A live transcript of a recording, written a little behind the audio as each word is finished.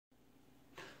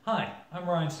Hi, I'm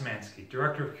Ryan Szymanski,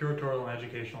 Director of Curatorial and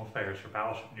Educational Affairs for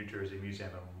Battleship New Jersey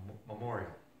Museum and Memorial.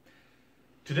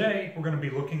 Today, we're going to be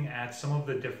looking at some of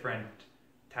the different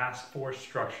task force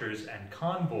structures and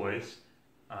convoys.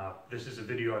 This is a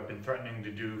video I've been threatening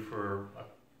to do for a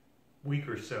week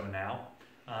or so now,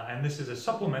 and this is a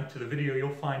supplement to the video you'll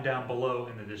find down below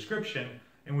in the description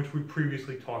in which we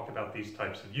previously talked about these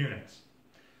types of units.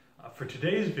 For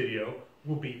today's video,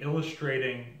 we'll be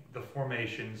illustrating the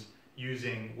formations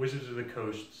using Wizards of the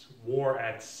Coast's War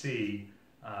at Sea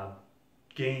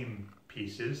game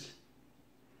pieces,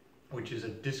 which is a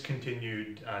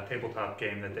discontinued tabletop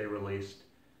game that they released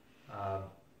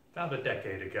about a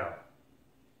decade ago.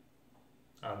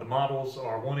 The models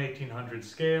are 1/1800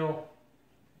 scale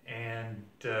and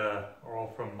are all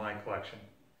from my collection.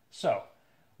 So,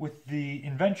 with the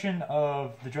invention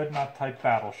of the Dreadnought type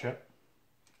battleship,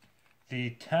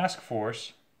 the task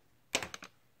force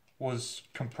was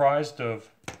comprised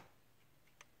of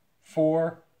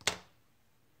 4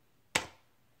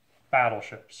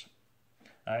 battleships.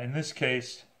 In this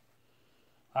case,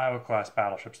 Iowa-class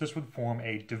battleships. This would form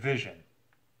a division.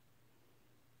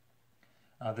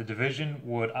 The division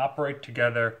would operate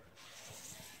together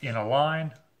in a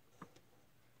line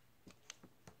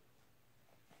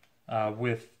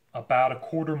with about a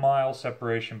quarter-mile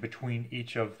separation between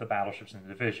each of the battleships in the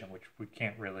division, which we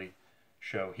can't really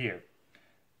show here.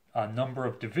 A number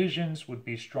of divisions would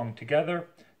be strung together.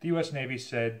 The U.S. Navy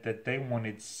said that they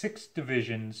wanted 6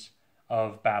 divisions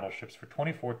of battleships for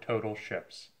 24 total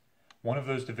ships. One of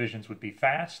those divisions would be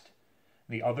fast.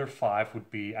 The other 5 would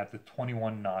be at the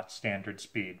 21 knot standard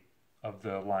speed of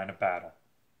the line of battle.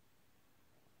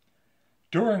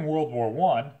 During World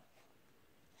War I,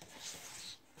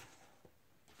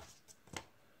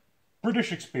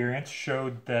 British experience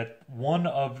showed that one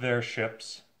of their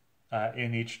ships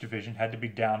in each division had to be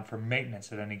down for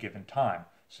maintenance at any given time.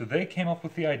 So they came up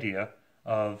with the idea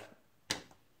of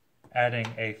adding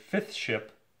a 5th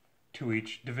ship to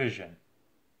each division.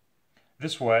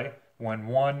 This way, when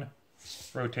one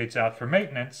rotates out for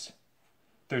maintenance,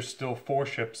 there's still 4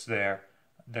 ships there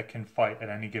that can fight at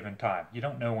any given time. You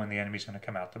don't know when the enemy's going to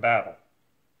come out to battle.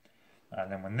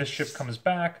 And then when this ship comes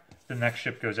back, the next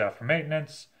ship goes out for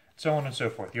maintenance, so on and so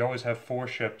forth. You always have 4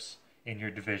 ships in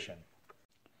your division.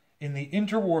 In the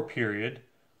interwar period,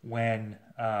 when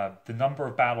the number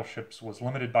of battleships was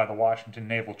limited by the Washington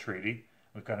Naval Treaty,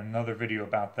 we've got another video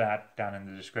about that down in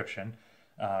the description,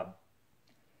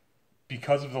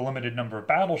 because of the limited number of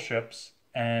battleships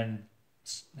and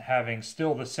having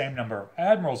still the same number of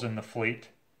admirals in the fleet,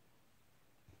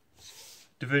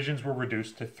 divisions were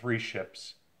reduced to 3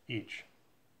 ships each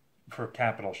for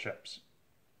capital ships.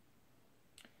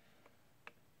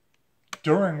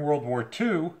 During World War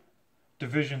II,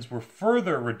 divisions were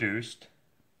further reduced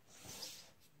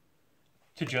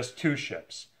to just 2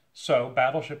 ships. So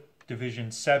Battleship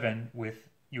Division 7 with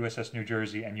USS New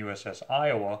Jersey and USS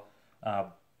Iowa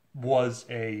was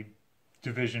a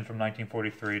division from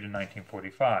 1943 to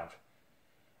 1945.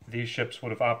 These ships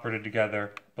would have operated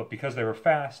together, but because they were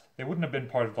fast, they wouldn't have been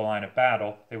part of the line of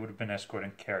battle. They would have been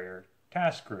escorting carrier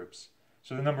task groups.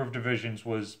 So the number of divisions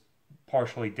was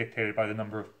partially dictated by the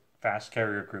number of fast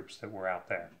carrier groups that were out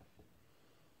there.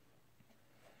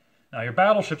 Now, your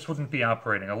battleships wouldn't be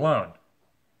operating alone.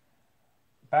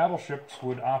 Battleships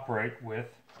would operate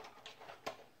with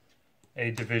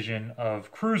a division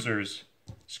of cruisers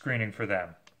screening for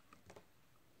them.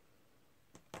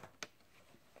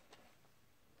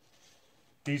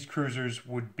 These cruisers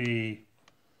would be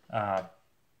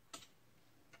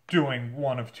doing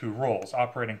one of 2 roles: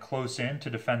 operating close in to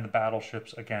defend the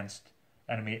battleships against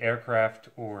enemy aircraft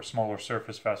or smaller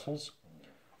surface vessels,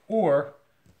 or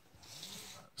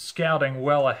scouting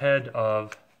well ahead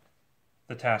of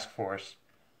the task force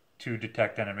to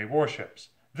detect enemy warships.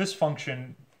 This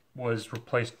function was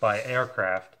replaced by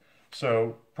aircraft,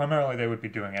 so primarily they would be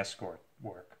doing escort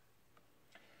work.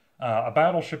 A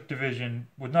battleship division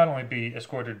would not only be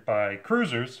escorted by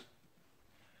cruisers,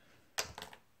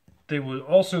 they would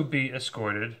also be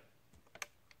escorted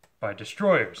by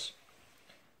destroyers.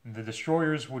 The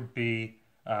destroyers would be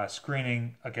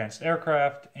screening against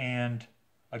aircraft and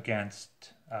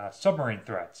against submarine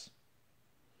threats.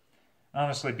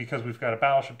 Honestly, because we've got a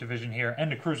battleship division here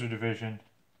and a cruiser division,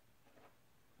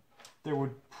 there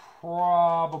would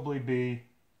probably be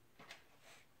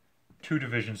 2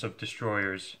 divisions of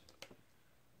destroyers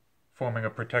forming a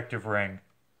protective ring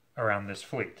around this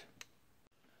fleet.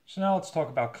 So now let's talk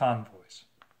about convoys.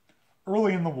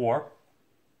 Early in the war,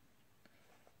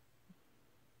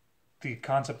 the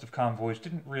concept of convoys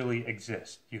didn't really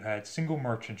exist. You had single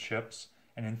merchant ships,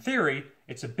 and in theory,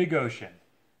 it's a big ocean.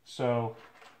 So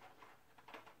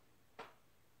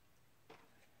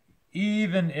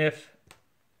even if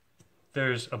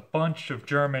there's a bunch of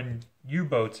German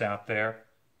U-boats out there,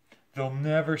 they'll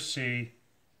never see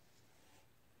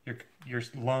your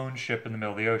lone ship in the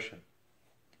middle of the ocean,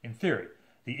 in theory.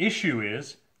 The issue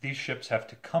is these ships have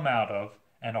to come out of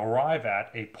and arrive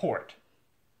at a port.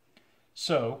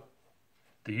 So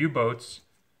the U-boats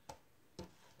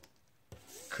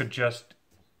could just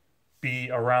be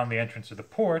around the entrance of the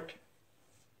port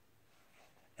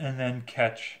and then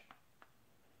catch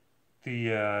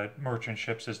the merchant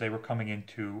ships as they were coming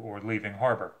into or leaving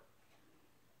harbor.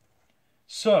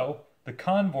 So the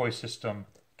convoy system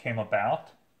came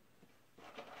about,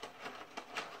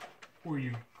 where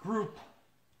you group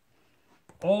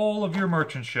all of your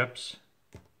merchant ships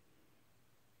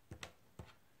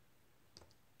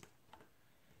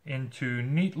into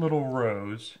neat little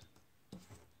rows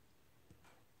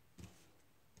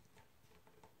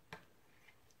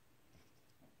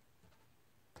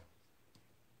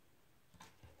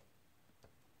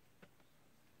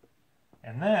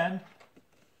and then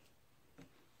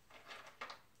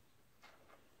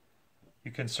you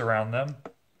can surround them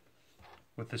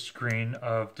with a screen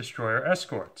of destroyer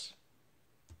escorts.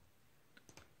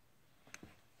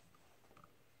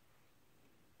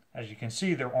 As you can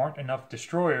see, there aren't enough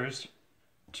destroyers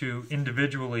to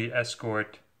individually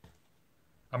escort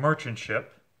a merchant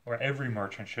ship, or every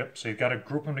merchant ship, so you've got to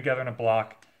group them together in a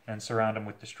block and surround them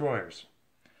with destroyers.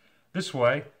 This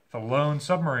way, if a lone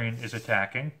submarine is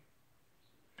attacking,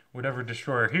 whatever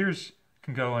destroyer hears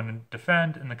can go in and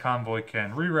defend, and the convoy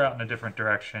can reroute in a different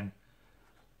direction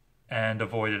and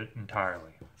avoid it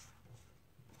entirely.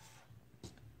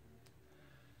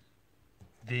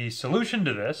 The solution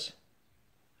to this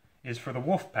is for the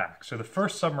wolf pack. So the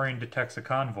first submarine detects a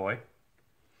convoy,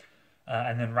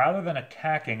 and then rather than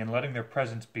attacking and letting their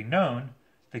presence be known,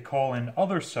 they call in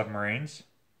other submarines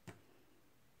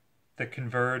that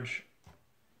converge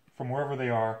from wherever they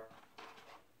are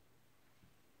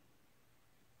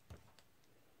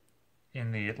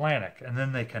in the Atlantic. And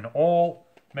then they can all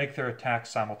make their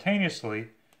attacks simultaneously,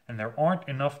 and there aren't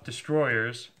enough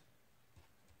destroyers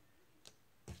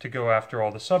to go after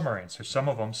all the submarines, so some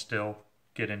of them still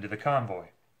get into the convoy.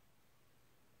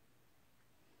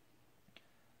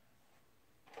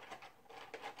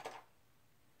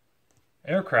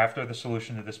 Aircraft are the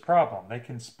solution to this problem. They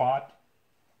can spot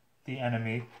the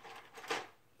enemy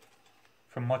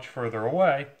from much further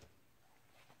away,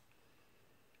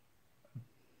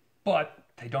 but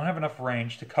they don't have enough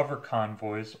range to cover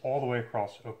convoys all the way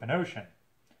across open ocean.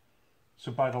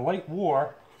 So by the late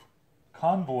war,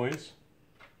 convoys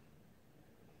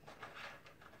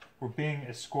were being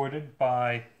escorted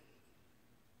by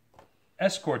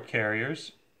escort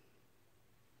carriers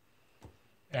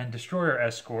and destroyer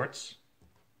escorts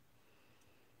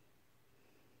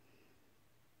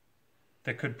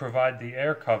that could provide the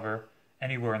air cover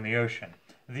anywhere in the ocean.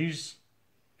 These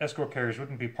escort carriers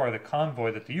wouldn't be part of the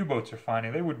convoy that the U-boats are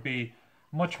finding. They would be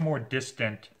much more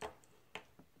distant,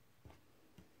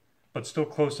 but still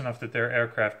close enough that their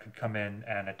aircraft could come in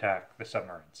and attack the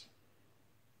submarines.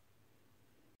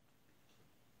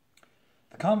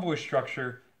 The convoy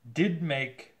structure did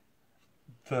make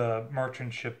the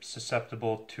merchant ship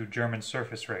susceptible to German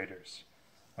surface raiders,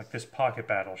 like this pocket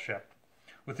battleship.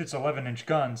 With its 11-inch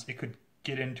guns, it could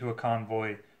get into a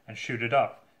convoy and shoot it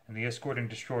up, and the escorting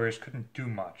destroyers couldn't do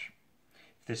much.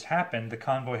 If this happened, the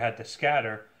convoy had to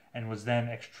scatter and was then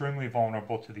extremely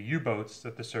vulnerable to the U-boats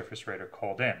that the surface raider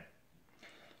called in.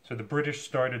 So the British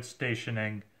started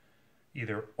stationing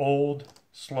either old,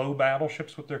 slow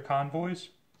battleships with their convoys,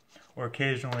 or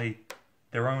occasionally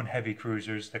their own heavy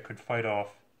cruisers that could fight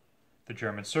off the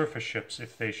German surface ships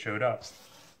if they showed up.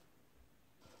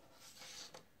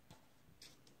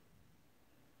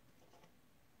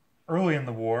 Early in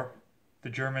the war, the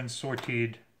Germans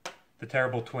sortied the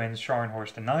terrible twins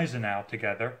Scharnhorst and Gneisenau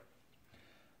together,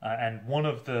 and one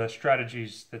of the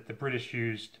strategies that the British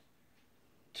used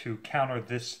to counter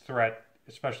this threat,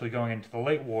 especially going into the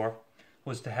late war,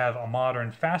 was to have a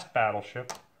modern fast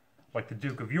battleship like the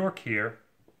Duke of York here,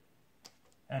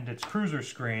 and its cruiser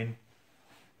screen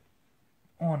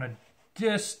on a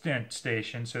distant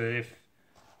station, so that if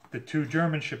the two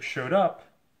German ships showed up,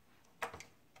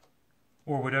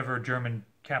 or whatever German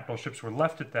capital ships were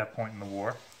left at that point in the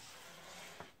war,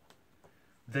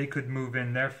 they could move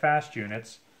in their fast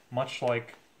units, much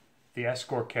like the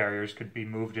escort carriers could be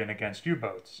moved in against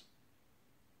U-boats.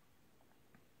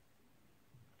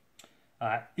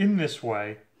 In this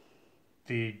way,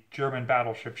 the German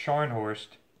battleship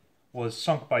Scharnhorst was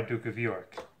sunk by Duke of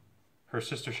York, her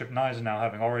sister ship Gneisenau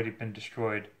having already been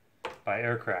destroyed by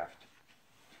aircraft.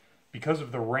 Because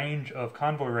of the range of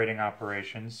convoy raiding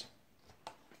operations,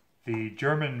 the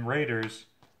German raiders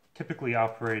typically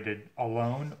operated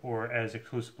alone or as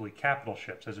exclusively capital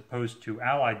ships, as opposed to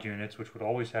Allied units, which would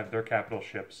always have their capital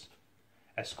ships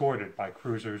escorted by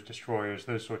cruisers, destroyers,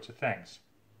 those sorts of things.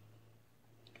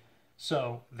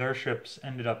 So their ships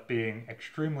ended up being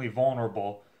extremely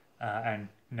vulnerable and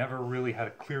never really had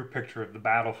a clear picture of the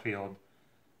battlefield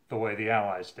the way the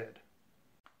Allies did.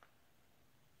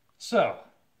 So,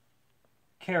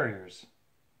 carriers.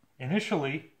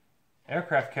 Initially,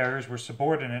 aircraft carriers were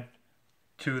subordinate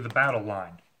to the battle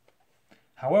line.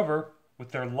 However,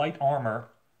 with their light armor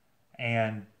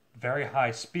and very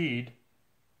high speed,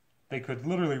 they could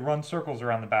literally run circles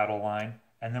around the battle line,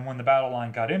 and then when the battle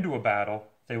line got into a battle,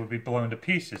 they would be blown to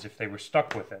pieces if they were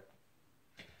stuck with it.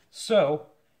 So,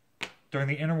 during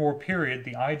the interwar period,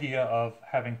 the idea of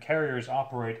having carriers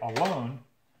operate alone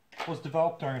was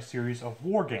developed during a series of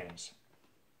war games.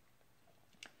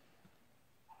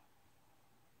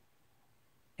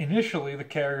 Initially, the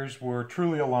carriers were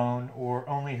truly alone or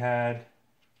only had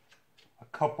a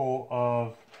couple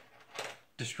of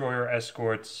destroyer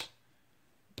escorts,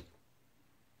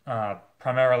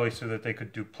 primarily so that they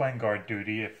could do plane guard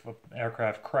duty. If an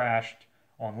aircraft crashed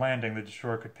on landing, the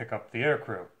destroyer could pick up the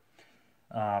aircrew.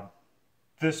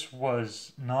 This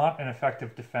was not an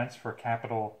effective defense for a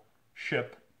capital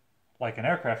ship like an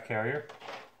aircraft carrier.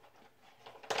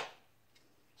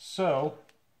 So,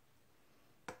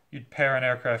 you'd pair an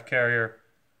aircraft carrier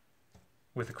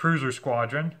with a cruiser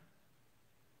squadron,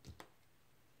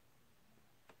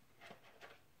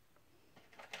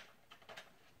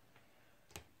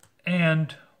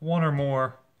 and one or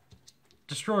more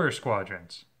destroyer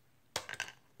squadrons.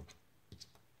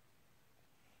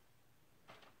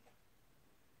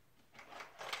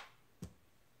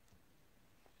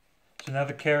 So now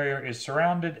the carrier is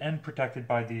surrounded and protected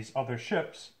by these other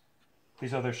ships.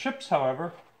 These other ships,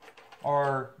 however,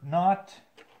 are not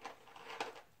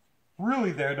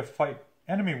really there to fight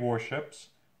enemy warships.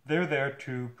 They're there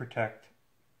to protect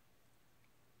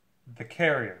the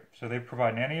carrier. So they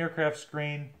provide an anti-aircraft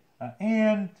screen,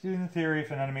 and in theory,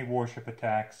 if an enemy warship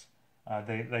attacks,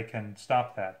 they can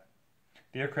stop that.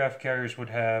 The aircraft carriers would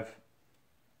have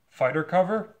fighter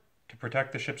cover to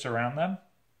protect the ships around them.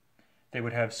 They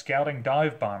would have scouting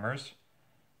dive bombers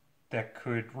that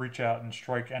could reach out and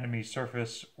strike enemy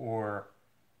surface or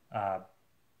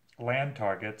land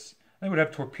targets. They would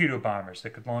have torpedo bombers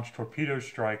that could launch torpedo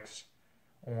strikes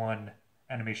on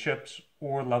enemy ships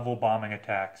or level bombing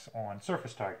attacks on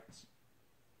surface targets.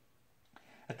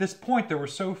 At this point, there were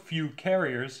so few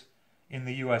carriers in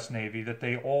the U.S. Navy that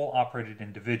they all operated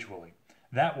individually.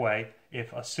 That way,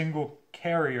 if a single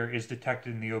carrier is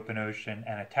detected in the open ocean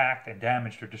and attacked and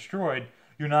damaged or destroyed,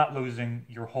 you're not losing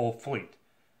your whole fleet.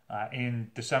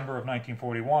 In December of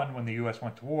 1941, when the U.S.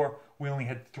 went to war, we only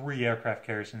had 3 aircraft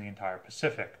carriers in the entire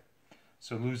Pacific.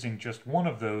 So losing just one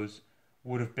of those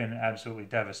would have been absolutely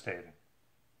devastating.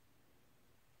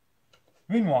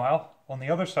 Meanwhile, on the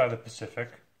other side of the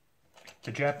Pacific,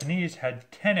 the Japanese had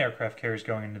 10 aircraft carriers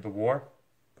going into the war,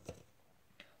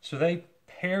 so they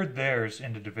paired theirs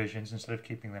into divisions instead of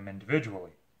keeping them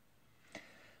individually.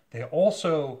 They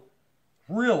also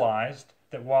realized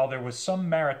that while there was some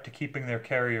merit to keeping their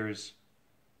carriers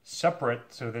separate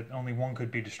so that only one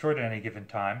could be destroyed at any given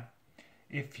time,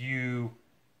 if you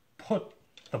put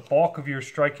the bulk of your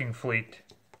striking fleet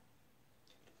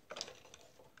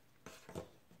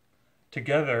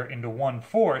together into one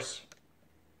force,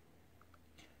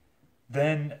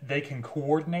 then they can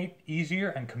coordinate easier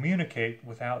and communicate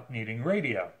without needing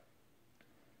radio.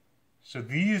 So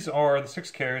these are the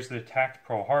 6 carriers that attacked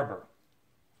Pearl Harbor.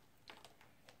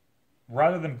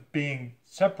 Rather than being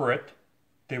separate,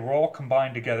 they were all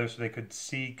combined together so they could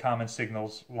see common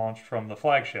signals launched from the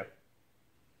flagship.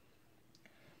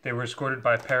 They were escorted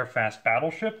by a pair of fast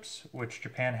battleships, which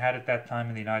Japan had at that time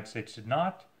and the United States did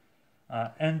not,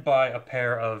 and by a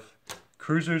pair of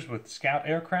cruisers with scout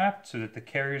aircraft so that the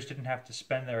carriers didn't have to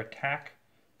spend their attack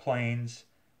planes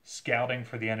scouting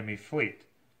for the enemy fleet.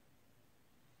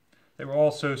 They were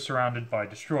also surrounded by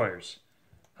destroyers.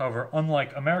 However,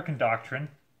 unlike American doctrine,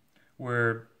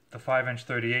 where the 5-inch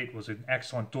 .38 was an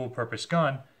excellent dual-purpose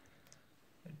gun,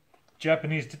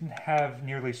 Japanese didn't have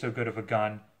nearly so good of a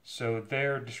gun, so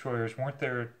their destroyers weren't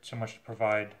there so much to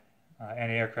provide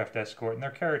anti-aircraft escort, and their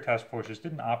carrier task forces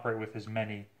didn't operate with as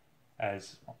many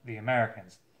as the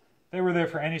Americans. They were there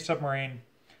for anti-submarine,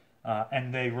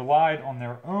 and they relied on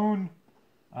their own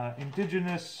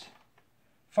indigenous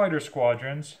fighter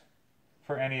squadrons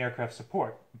for anti-aircraft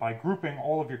support. By grouping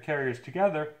all of your carriers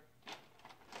together,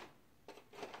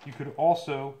 you could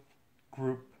also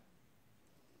group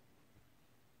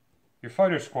your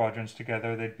fighter squadrons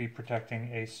together. They'd be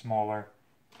protecting a smaller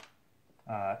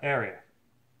area.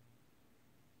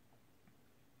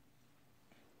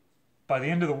 By the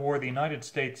end of the war, the United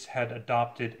States had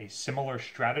adopted a similar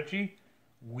strategy.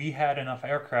 We had enough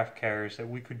aircraft carriers that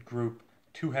we could group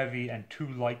 2 heavy and 2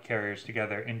 light carriers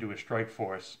together into a strike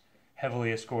force,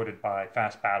 heavily escorted by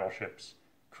fast battleships,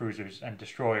 cruisers, and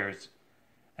destroyers,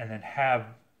 and then have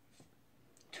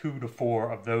 2 to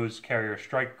 4 of those carrier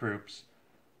strike groups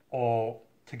all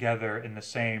together in the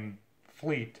same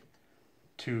fleet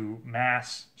to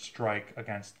mass strike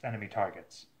against enemy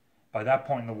targets. By that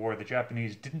point in the war, the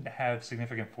Japanese didn't have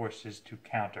significant forces to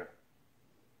counter.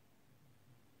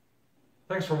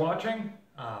 Thanks for watching.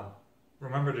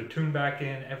 Remember to tune back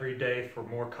in every day for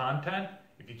more content.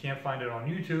 If you can't find it on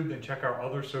YouTube, then check our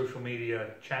other social media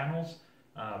channels,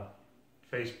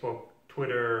 Facebook,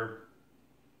 Twitter,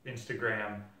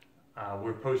 Instagram.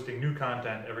 We're posting new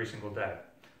content every single day.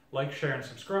 Like, share, and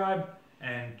subscribe,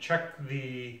 and check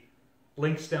the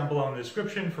links down below in the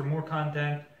description for more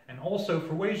content, and also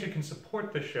for ways you can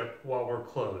support the ship while we're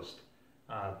closed.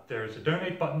 There's a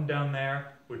donate button down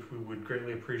there, which we would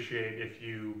greatly appreciate if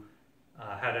you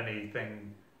had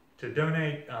anything to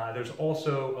donate. There's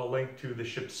also a link to the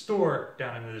ship's store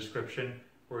down in the description,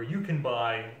 where you can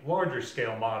buy larger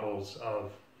scale models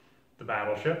of the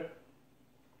battleship,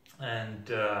 and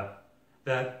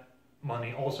that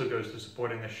money also goes to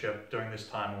supporting the ship during this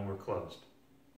time when we're closed.